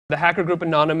The hacker group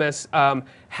Anonymous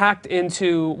hacked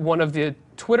into one of the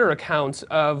Twitter accounts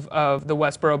of the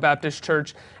Westboro Baptist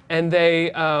Church, and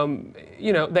they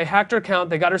hacked her account.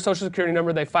 They got her social security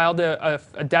number. They filed a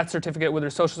death certificate with her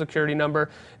social security number.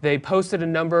 They posted a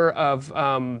number of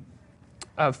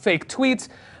fake tweets.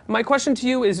 My question to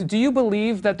you is, do you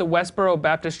believe that the Westboro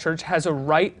Baptist Church has a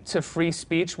right to free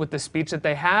speech with the speech that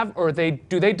they have, or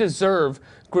do they deserve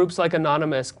groups like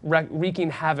Anonymous wreaking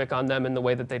havoc on them in the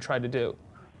way that they try to do?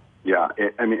 Yeah,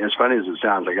 I mean, as funny as it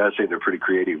sounds, I got to say they're pretty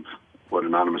creative, what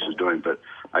Anonymous is doing, but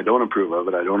I don't approve of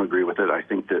it. I don't agree with it. I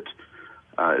think that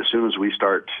as soon as we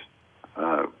start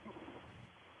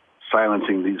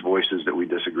silencing these voices that we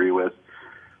disagree with,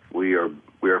 we are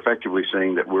effectively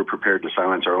saying that we're prepared to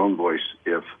silence our own voice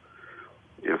if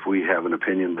we have an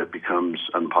opinion that becomes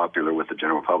unpopular with the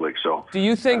general public. So do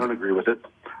you think? I don't agree with it.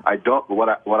 I don't. What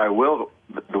I will.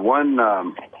 The one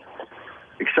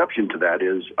exception to that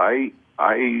is I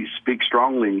speak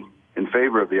strongly in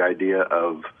favor of the idea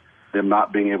of them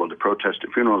not being able to protest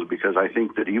at funerals, because I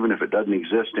think that even if it doesn't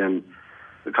exist in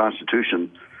the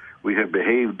Constitution, we have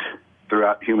behaved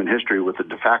throughout human history with a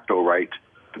de facto right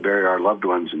to bury our loved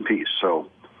ones in peace. So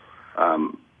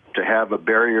to have a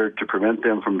barrier to prevent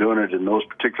them from doing it in those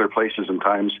particular places and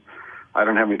times, I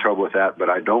don't have any trouble with that, but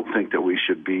I don't think that we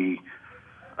should be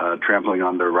trampling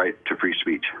on their right to free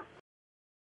speech.